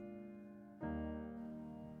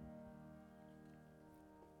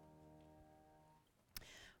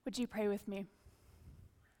Would you pray with me?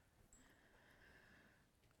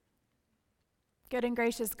 Good and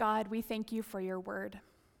gracious God, we thank you for your word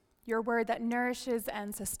that nourishes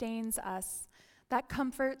and sustains us, that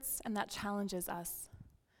comforts and that challenges us.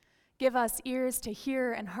 Give us ears to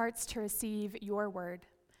hear and hearts to receive your word,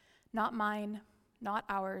 not mine, not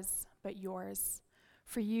ours, but yours.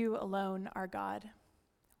 For you alone are God.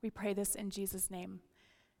 We pray this in Jesus' name.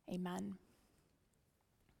 Amen.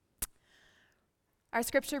 Our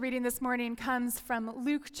scripture reading this morning comes from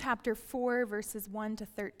Luke chapter 4, verses 1 to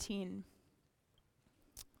 13.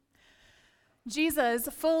 Jesus,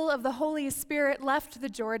 full of the Holy Spirit, left the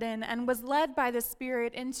Jordan and was led by the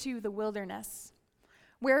Spirit into the wilderness,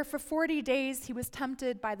 where for 40 days he was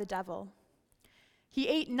tempted by the devil. He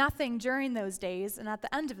ate nothing during those days, and at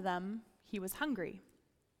the end of them, he was hungry.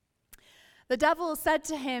 The devil said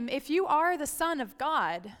to him, "If you are the Son of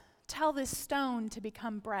God, tell this stone to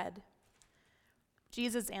become bread."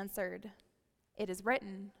 Jesus answered, "It is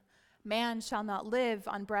written, 'Man shall not live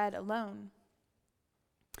on bread alone.'"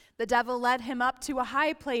 The devil led him up to a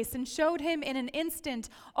high place and showed him in an instant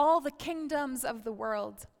all the kingdoms of the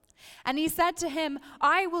world. And he said to him,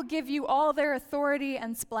 "I will give you all their authority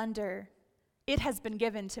and splendor. It has been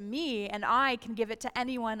given to me, and I can give it to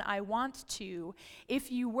anyone I want to.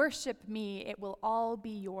 If you worship me, it will all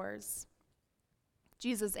be yours."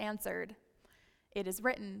 Jesus answered, "It is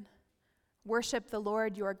written, 'Worship the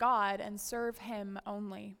Lord your God and serve him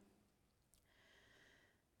only.'"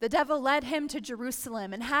 The devil led him to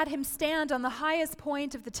Jerusalem and had him stand on the highest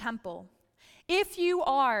point of the temple. "If you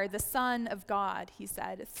are the Son of God," he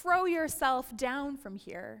said, "throw yourself down from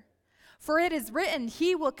here. For it is written,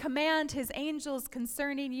 'He will command his angels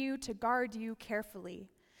concerning you to guard you carefully.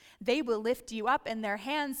 They will lift you up in their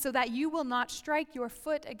hands so that you will not strike your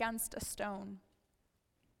foot against a stone.'"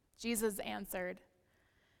 Jesus answered,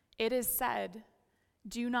 "It is said,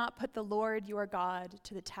 'Do not put the Lord your God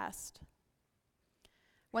to the test.'"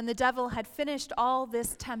 When the devil had finished all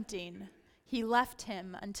this tempting, he left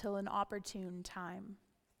him until an opportune time.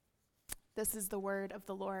 This is the word of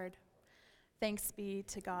the Lord. Thanks be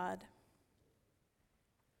to God.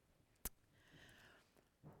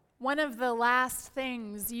 One of the last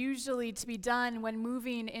things usually to be done when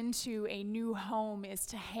moving into a new home is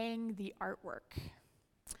to hang the artwork.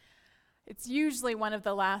 It's usually one of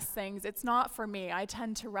the last things. It's not for me. I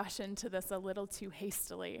tend to rush into this a little too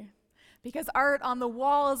hastily, because art on the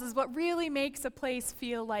walls is what really makes a place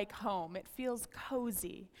feel like home. It feels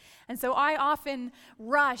cozy. And so I often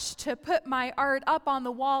rush to put my art up on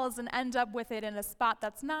the walls and end up with it in a spot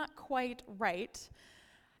that's not quite right,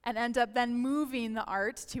 and end up then moving the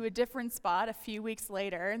art to a different spot a few weeks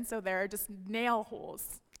later, and so there are just nail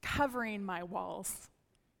holes covering my walls.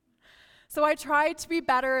 So I tried to be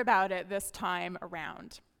better about it this time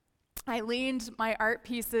around. I leaned my art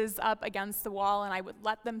pieces up against the wall and I would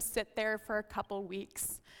let them sit there for a couple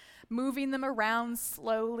weeks, moving them around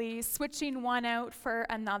slowly, switching one out for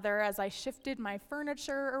another as I shifted my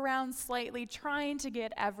furniture around slightly, trying to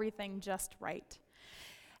get everything just right.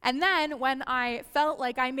 And then when I felt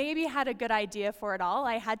like I maybe had a good idea for it all,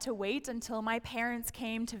 I had to wait until my parents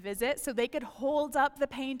came to visit so they could hold up the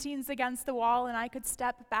paintings against the wall and I could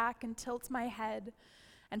step back and tilt my head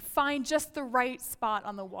and find just the right spot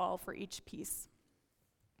on the wall for each piece.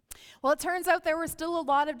 Well, it turns out there were still a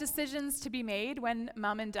lot of decisions to be made when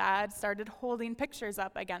Mom and Dad started holding pictures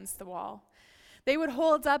up against the wall. They would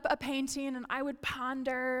hold up a painting and I would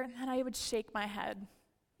ponder and I would shake my head.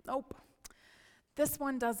 Nope, this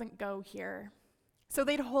one doesn't go here. So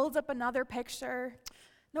they'd hold up another picture.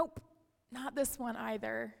 Nope, not this one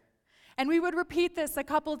either. And we would repeat this a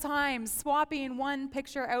couple times, swapping one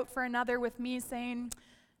picture out for another with me saying,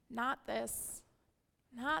 "Not this,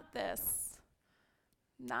 not this,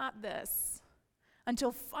 not this,"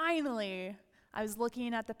 until finally I was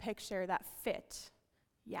looking at the picture that fit.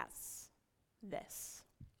 Yes, this.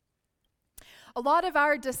 A lot of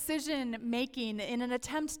our decision making in an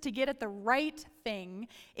attempt to get at the right thing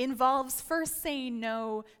involves first saying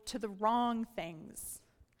no to the wrong things.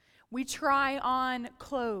 We try on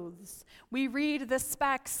clothes. We read the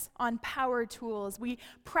specs on power tools. We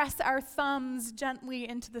press our thumbs gently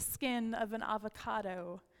into the skin of an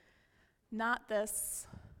avocado. Not this,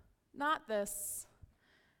 not this,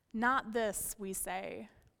 not this, we say,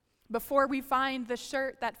 before we find the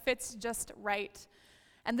shirt that fits just right,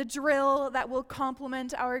 and the drill that will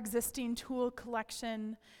complement our existing tool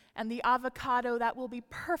collection, and the avocado that will be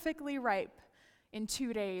perfectly ripe in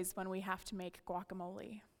 2 days when we have to make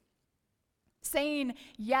guacamole. Saying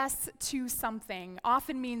yes to something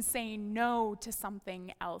often means saying no to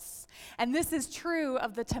something else. And this is true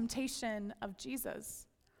of the temptation of Jesus.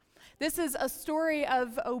 This is a story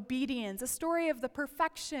of obedience, a story of the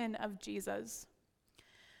perfection of Jesus.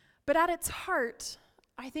 But at its heart,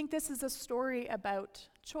 I think this is a story about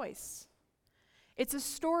choice. It's a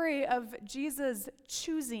story of Jesus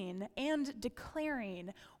choosing and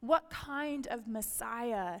declaring what kind of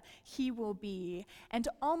Messiah he will be, and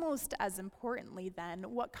almost as importantly then,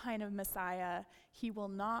 what kind of Messiah he will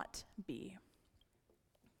not be.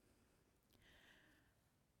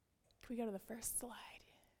 Can we go to the first slide?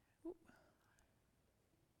 Ooh.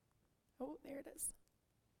 Oh, there it is.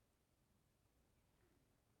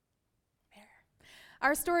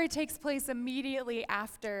 Our story takes place immediately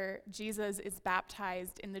after Jesus is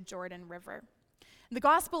baptized in the Jordan River. The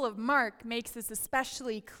Gospel of Mark makes this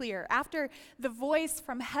especially clear. After the voice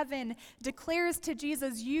from heaven declares to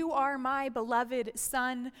Jesus, "You are my beloved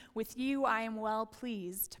Son, with you I am well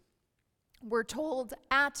pleased," we're told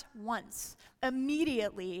at once,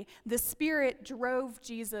 immediately, the Spirit drove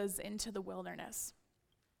Jesus into the wilderness.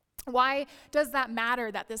 Why does that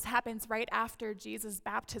matter that this happens right after Jesus'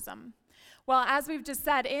 baptism? Well, as we've just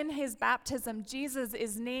said, in his baptism, Jesus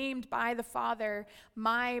is named by the Father,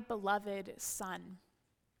 my beloved Son.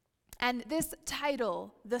 And this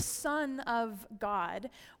title, the Son of God,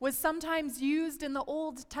 was sometimes used in the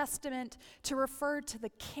Old Testament to refer to the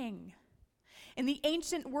king. In the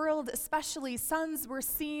ancient world especially, sons were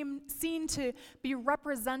seen to be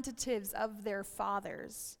representatives of their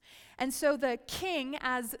fathers. And so the king,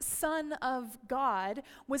 as son of God,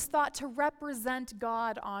 was thought to represent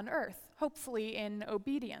God on earth, hopefully in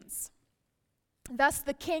obedience. Thus,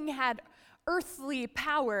 the king had earthly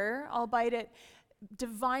power, albeit it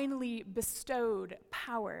divinely bestowed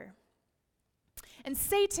power. And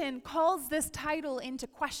Satan calls this title into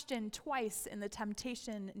question twice in the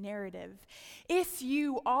temptation narrative. If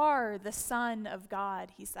you are the Son of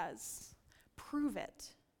God, he says, prove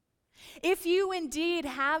it. If you indeed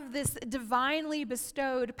have this divinely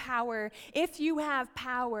bestowed power, if you have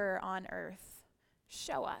power on earth,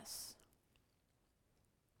 show us.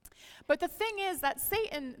 But the thing is that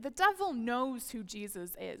Satan, the devil, knows who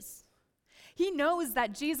Jesus is. He knows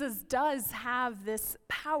that Jesus does have this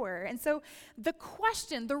power. And so the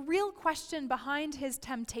real question behind his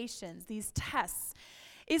temptations, these tests,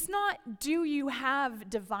 is not, do you have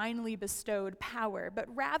divinely bestowed power,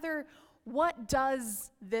 but rather, what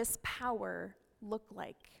does this power look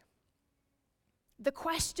like? The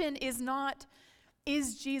question is not,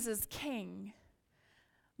 is Jesus king,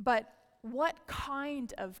 but what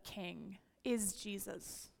kind of king is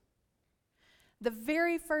Jesus? The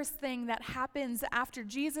very first thing that happens after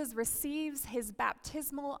Jesus receives his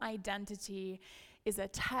baptismal identity is a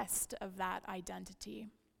test of that identity.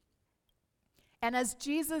 And as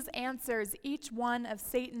Jesus answers each one of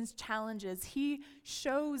Satan's challenges, he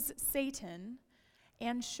shows Satan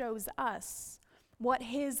and shows us what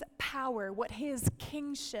his power, what his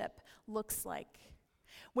kingship looks like.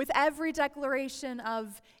 With every declaration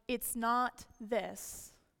of, it's not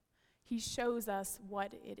this, he shows us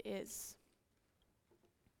what it is.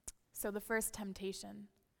 So the first temptation.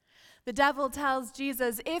 The devil tells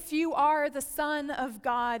Jesus, if you are the Son of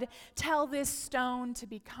God, tell this stone to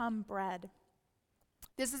become bread.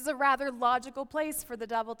 This is a rather logical place for the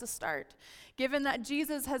devil to start, given that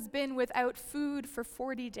Jesus has been without food for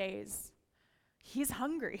 40 days. He's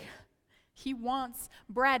hungry. He wants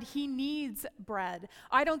bread. He needs bread.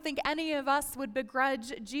 I don't think any of us would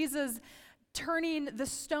begrudge Jesus turning the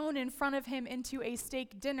stone in front of him into a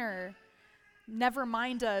steak dinner, never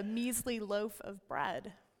mind a measly loaf of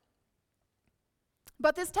bread.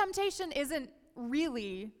 But this temptation isn't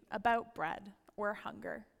really about bread or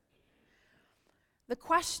hunger. The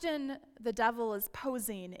question the devil is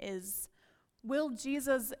posing is, will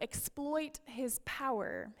Jesus exploit his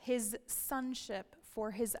power, his sonship,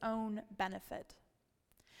 for his own benefit?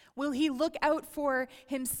 Will he look out for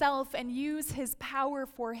himself and use his power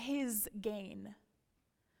for his gain?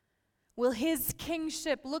 Will his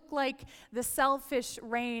kingship look like the selfish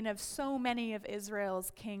reign of so many of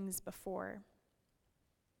Israel's kings before?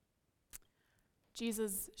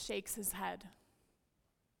 Jesus shakes his head.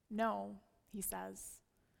 No, he says,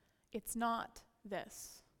 it's not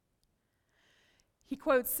this. He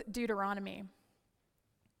quotes Deuteronomy.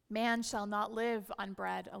 Man shall not live on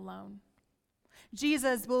bread alone.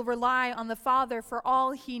 Jesus will rely on the Father for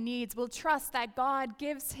all he needs, will trust that God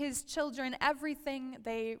gives his children everything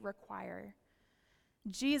they require.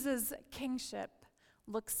 Jesus' kingship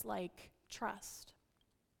looks like trust.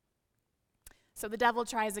 So the devil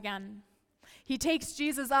tries again. He takes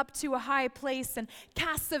Jesus up to a high place and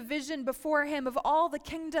casts a vision before him of all the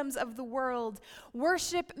kingdoms of the world.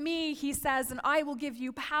 Worship me, he says, and I will give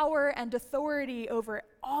you power and authority over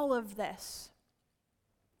all of this.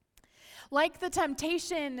 Like the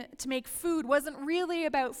temptation to make food wasn't really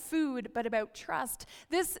about food, but about trust,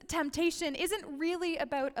 this temptation isn't really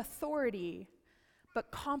about authority, but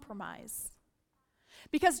compromise.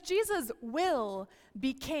 Because Jesus will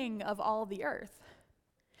be king of all the earth.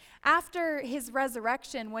 After his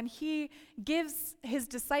resurrection, when he gives his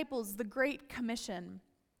disciples the Great Commission,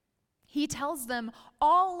 he tells them,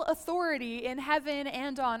 "All authority in heaven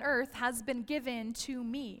and on earth has been given to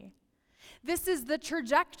me." This is the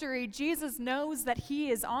trajectory Jesus knows that he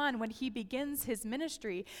is on when he begins his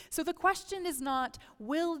ministry. So the question is not,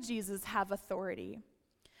 will Jesus have authority?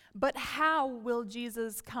 But how will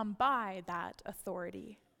Jesus come by that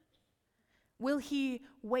authority? Will he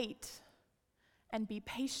wait and be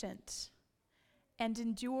patient and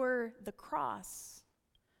endure the cross,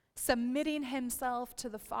 submitting himself to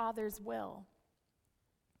the Father's will?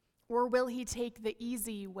 Or will he take the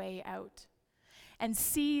easy way out and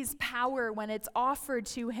seize power when it's offered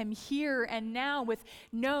to him here and now with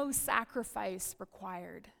no sacrifice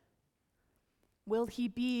required? Will he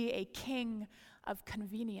be a king of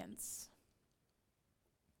convenience?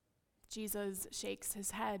 Jesus shakes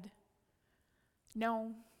his head.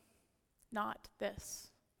 No, not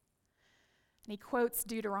this. And he quotes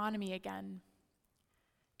Deuteronomy again.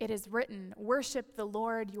 "It is written, 'Worship the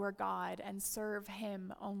Lord your God and serve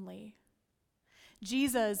him only.'"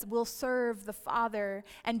 Jesus will serve the Father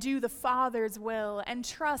and do the Father's will and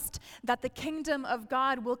trust that the kingdom of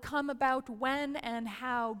God will come about when and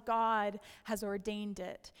how God has ordained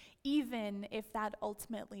it, even if that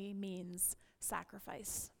ultimately means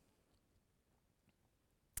sacrifice.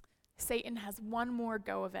 Satan has one more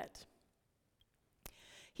go of it.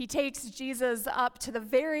 He takes Jesus up to the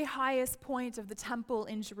very highest point of the temple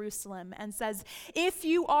in Jerusalem and says, "If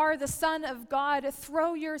you are the Son of God,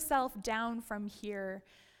 throw yourself down from here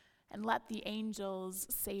and let the angels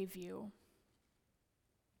save you."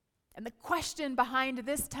 And the question behind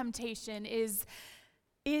this temptation is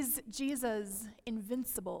Jesus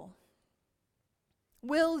invincible?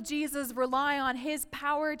 Will Jesus rely on his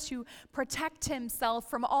power to protect himself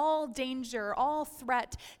from all danger, all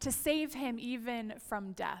threat, to save him even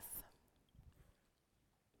from death?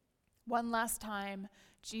 One last time,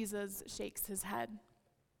 Jesus shakes his head.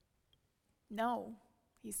 "No,"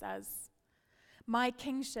 he says, "my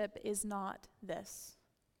kingship is not this."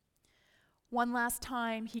 One last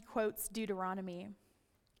time, he quotes Deuteronomy.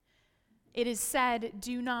 "It is said,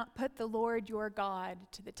 'Do not put the Lord your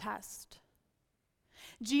God to the test.'"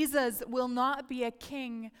 Jesus will not be a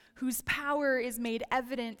king whose power is made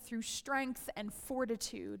evident through strength and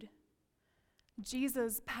fortitude.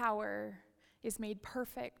 Jesus' power is made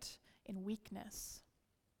perfect in weakness.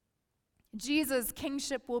 Jesus'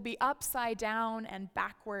 kingship will be upside down and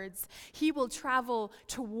backwards. He will travel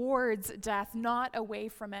towards death, not away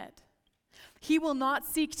from it. He will not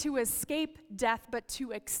seek to escape death, but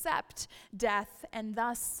to accept death and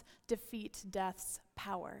thus defeat death's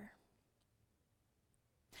power.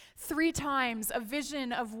 3 times a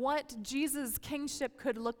vision of what Jesus' kingship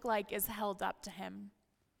could look like is held up to him.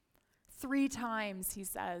 3 times he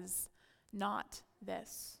says, "Not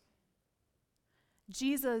this."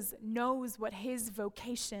 Jesus knows what his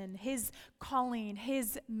vocation, his calling,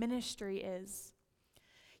 his ministry is.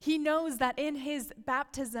 He knows that in his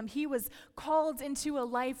baptism, he was called into a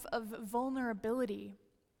life of vulnerability,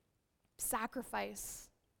 sacrifice,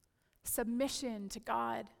 submission to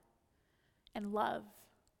God, and love.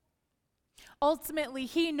 Ultimately,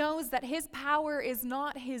 he knows that his power is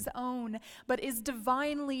not his own, but is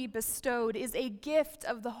divinely bestowed, is a gift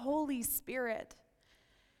of the Holy Spirit,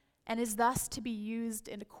 and is thus to be used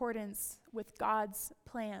in accordance with God's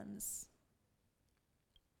plans.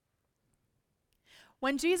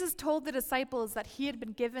 When Jesus told the disciples that he had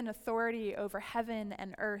been given authority over heaven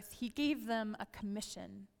and earth, he gave them a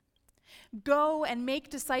commission. "Go and make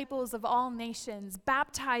disciples of all nations,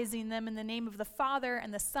 baptizing them in the name of the Father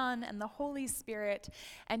and the Son and the Holy Spirit,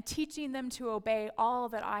 and teaching them to obey all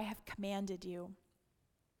that I have commanded you."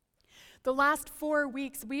 The last 4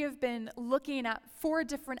 weeks, we have been looking at 4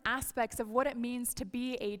 different aspects of what it means to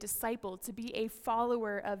be a disciple, to be a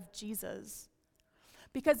follower of Jesus.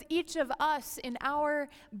 Because each of us in our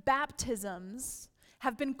baptisms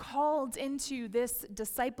have been called into this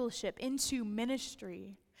discipleship, into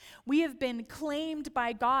ministry. We have been claimed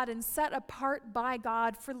by God and set apart by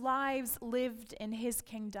God for lives lived in his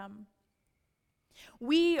kingdom.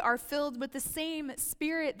 We are filled with the same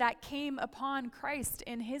Spirit that came upon Christ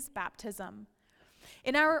in his baptism.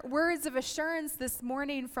 In our words of assurance this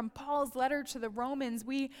morning from Paul's letter to the Romans,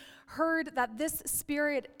 we heard that this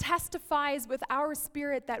Spirit testifies with our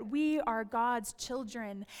spirit that we are God's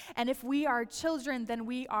children. And if we are children, then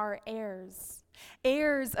we are heirs.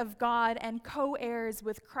 heirs of God and co-heirs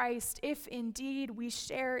with Christ, if indeed we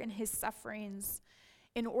share in his sufferings,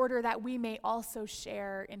 in order that we may also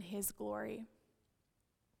share in his glory.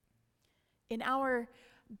 In our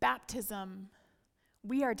baptism,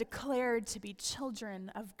 we are declared to be children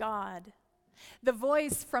of God. The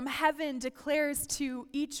voice from heaven declares to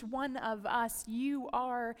each one of us, "You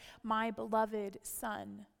are my beloved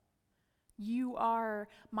son. You are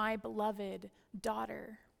my beloved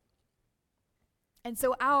daughter." And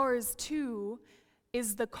so ours, too,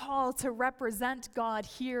 is the call to represent God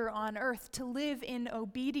here on earth, to live in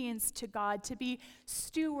obedience to God, to be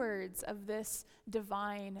stewards of this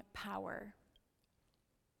divine power.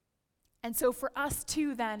 And so for us,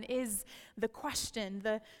 too, then, is the question,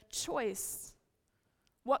 the choice.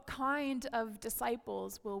 What kind of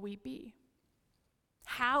disciples will we be?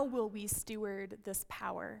 How will we steward this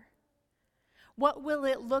power? What will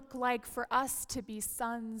it look like for us to be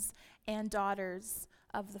sons and daughters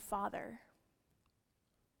of the Father?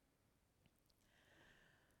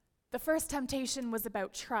 The first temptation was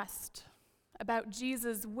about trust, about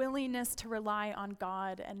Jesus' willingness to rely on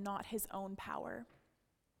God and not his own power.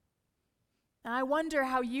 And I wonder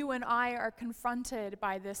how you and I are confronted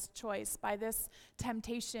by this choice, by this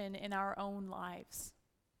temptation in our own lives.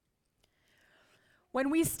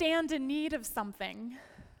 When we stand in need of something,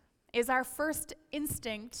 is our first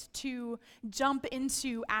instinct to jump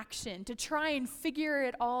into action, to try and figure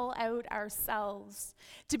it all out ourselves,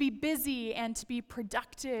 to be busy and to be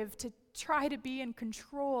productive, to try to be in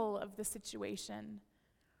control of the situation?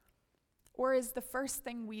 Or is the first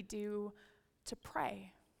thing we do to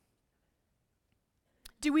pray?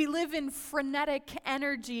 Do we live in frenetic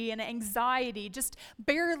energy and anxiety, just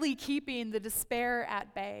barely keeping the despair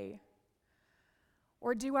at bay?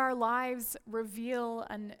 Or do our lives reveal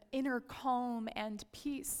an inner calm and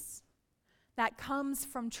peace that comes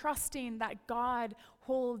from trusting that God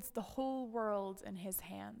holds the whole world in his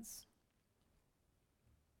hands?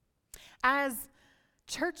 As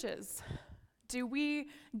churches, do we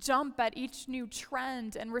jump at each new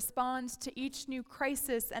trend and respond to each new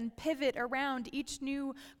crisis and pivot around each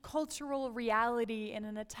new cultural reality in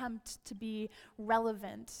an attempt to be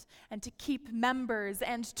relevant and to keep members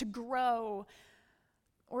and to grow?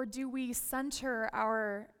 Or do we center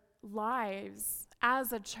our lives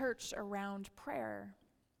as a church around prayer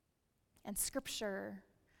and scripture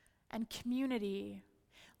and community,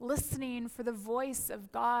 listening for the voice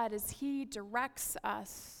of God as he directs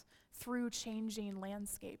us through changing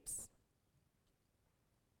landscapes?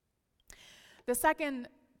 The second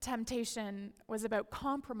temptation was about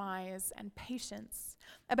compromise and patience,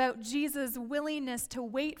 about Jesus' willingness to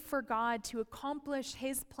wait for God to accomplish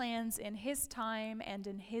his plans in his time and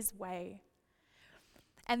in his way.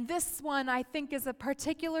 And this one, I think, is a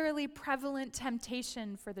particularly prevalent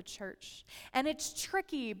temptation for the church. And it's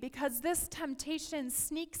tricky because this temptation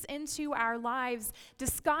sneaks into our lives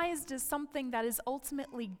disguised as something that is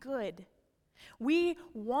ultimately good. We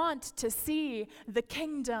want to see the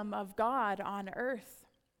kingdom of God on earth.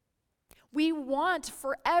 We want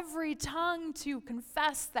for every tongue to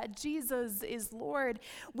confess that Jesus is Lord.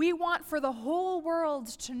 We want for the whole world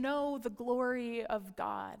to know the glory of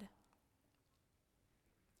God.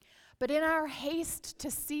 But in our haste to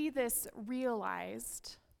see this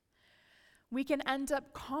realized, we can end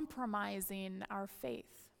up compromising our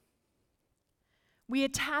faith. We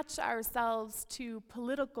attach ourselves to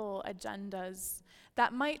political agendas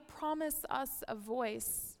that might promise us a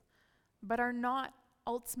voice, but are not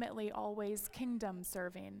ultimately always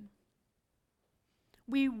kingdom-serving.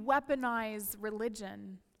 We weaponize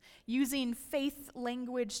religion, using faith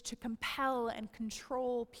language to compel and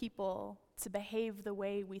control people to behave the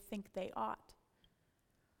way we think they ought.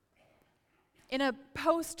 In a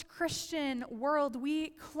post-Christian world, we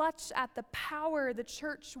clutch at the power the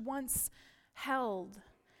church once held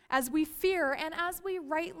as we fear and as we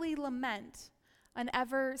rightly lament an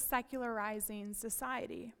ever-secularizing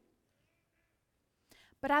society.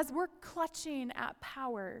 But as we're clutching at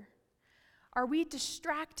power, are we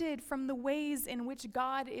distracted from the ways in which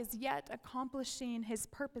God is yet accomplishing his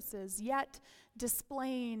purposes, yet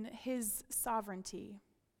displaying his sovereignty?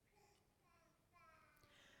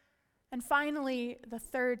 And finally, the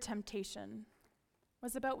third temptation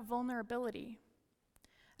was about vulnerability,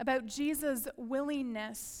 about Jesus'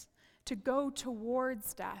 willingness to go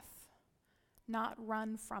towards death, not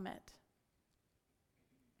run from it.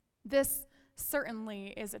 This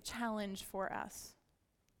certainly is a challenge for us.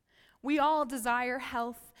 We all desire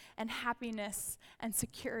health and happiness and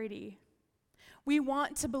security. We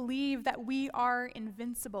want to believe that we are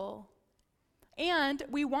invincible And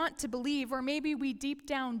we want to believe, or maybe we deep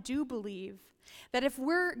down do believe, that if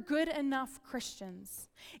we're good enough Christians,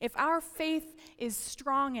 if our faith is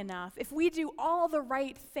strong enough, if we do all the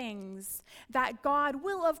right things, that God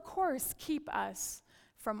will, of course, keep us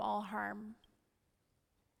from all harm.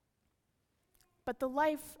 But the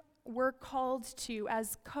life we're called to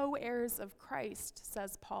as co-heirs of Christ,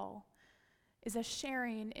 says Paul, is a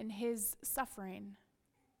sharing in his suffering.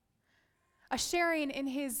 A sharing in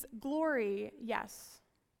his glory, yes.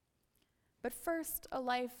 But first, a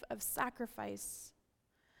life of sacrifice,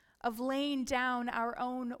 of laying down our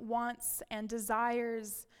own wants and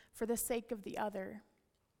desires for the sake of the other,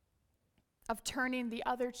 of turning the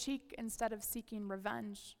other cheek instead of seeking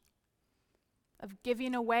revenge, of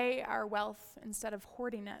giving away our wealth instead of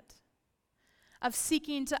hoarding it, of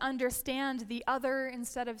seeking to understand the other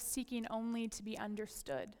instead of seeking only to be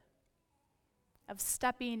understood, of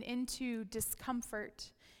stepping into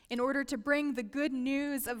discomfort in order to bring the good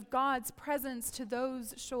news of God's presence to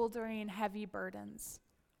those shouldering heavy burdens.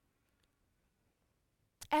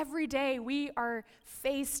 Every day we are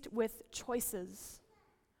faced with choices.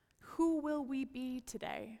 Who will we be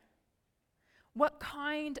today? What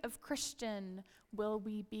kind of Christian will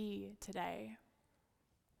we be today?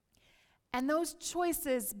 And those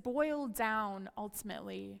choices boil down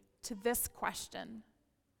ultimately to this question: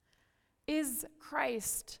 is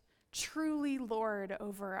Christ truly Lord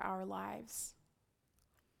over our lives?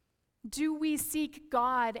 Do we seek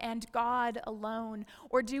God and God alone,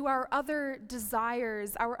 or do our other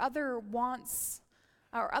desires, our other wants,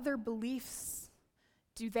 our other beliefs,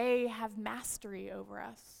 do they have mastery over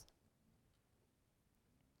us?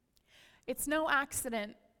 It's no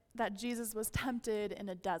accident that Jesus was tempted in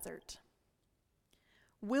a desert.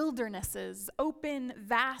 Wildernesses, open,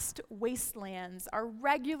 vast wastelands are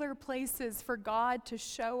regular places for God to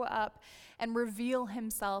show up and reveal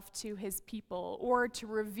himself to his people, or to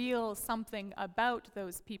reveal something about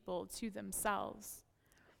those people to themselves.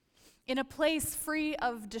 In a place free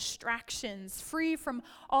of distractions, free from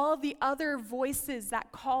all the other voices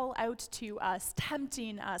that call out to us,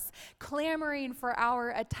 tempting us, clamoring for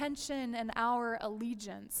our attention and our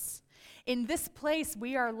allegiance. In this place,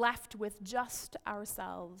 we are left with just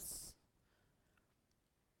ourselves.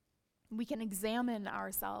 We can examine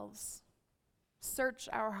ourselves, search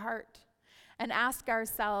our heart, and ask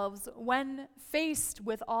ourselves, when faced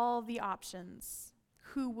with all the options,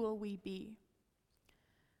 who will we be?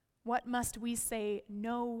 What must we say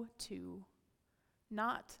no to?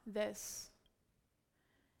 Not this,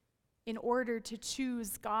 in order to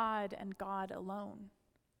choose God and God alone,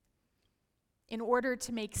 in order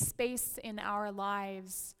to make space in our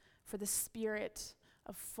lives for the spirit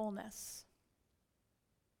of fullness.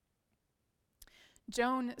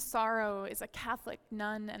 Joan Sorrow is a Catholic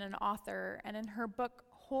nun and an author, and in her book,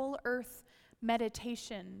 Whole Earth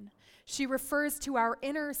Meditation, she refers to our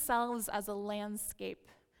inner selves as a landscape,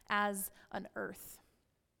 as an earth.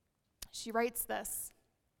 She writes this: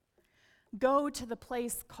 "Go to the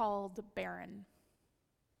place called barren.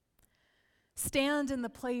 Stand in the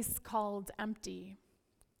place called empty,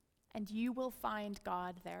 and you will find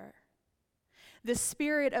God there. The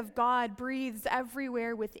Spirit of God breathes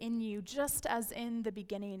everywhere within you, just as in the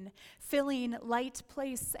beginning, filling light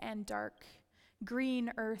place and dark,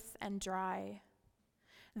 green earth and dry.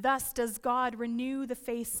 Thus does God renew the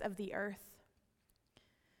face of the earth.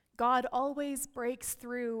 God always breaks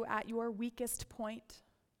through at your weakest point,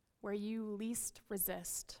 where you least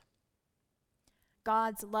resist.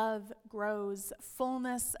 God's love grows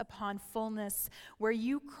fullness upon fullness, where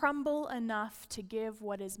you crumble enough to give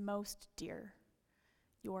what is most dear,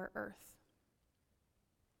 your earth."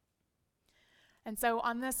 And so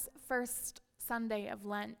on this first Sunday of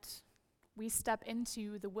Lent, we step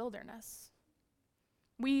into the wilderness.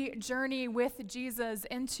 We journey with Jesus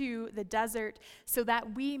into the desert so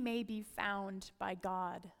that we may be found by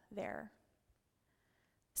God there.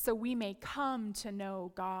 So we may come to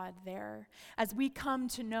know God there, as we come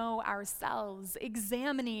to know ourselves,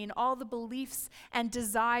 examining all the beliefs and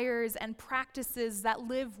desires and practices that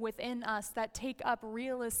live within us, that take up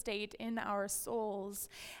real estate in our souls,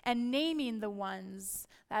 and naming the ones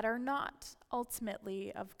that are not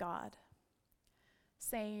ultimately of God,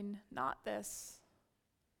 saying, not this,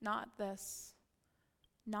 not this,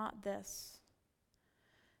 not this,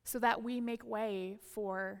 so that we make way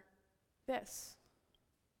for this.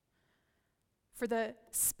 For the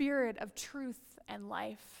Spirit of truth and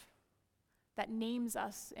life that names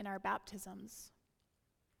us in our baptisms,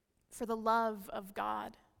 for the love of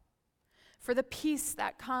God, for the peace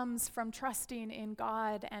that comes from trusting in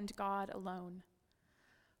God and God alone,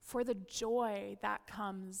 for the joy that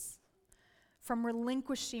comes from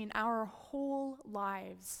relinquishing our whole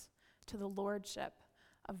lives to the lordship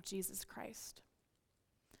of Jesus Christ.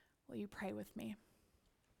 Will you pray with me?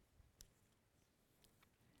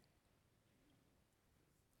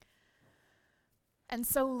 And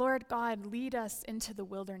so, Lord God, lead us into the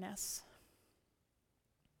wilderness.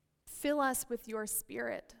 Fill us with your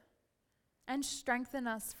Spirit and strengthen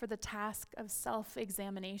us for the task of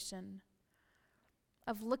self-examination,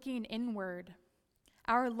 of looking inward,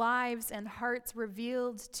 our lives and hearts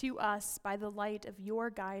revealed to us by the light of your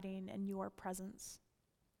guiding and your presence.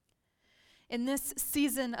 In this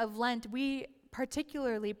season of Lent, we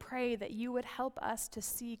particularly pray that you would help us to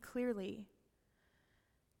see clearly,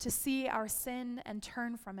 to see our sin and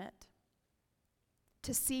turn from it,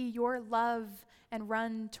 to see your love and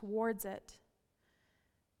run towards it,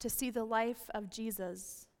 to see the life of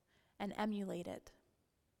Jesus and emulate it.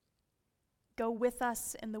 Go with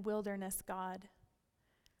us in the wilderness, God.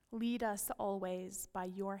 Lead us always by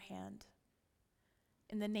your hand.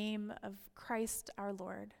 In the name of Christ our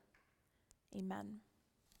Lord, amen.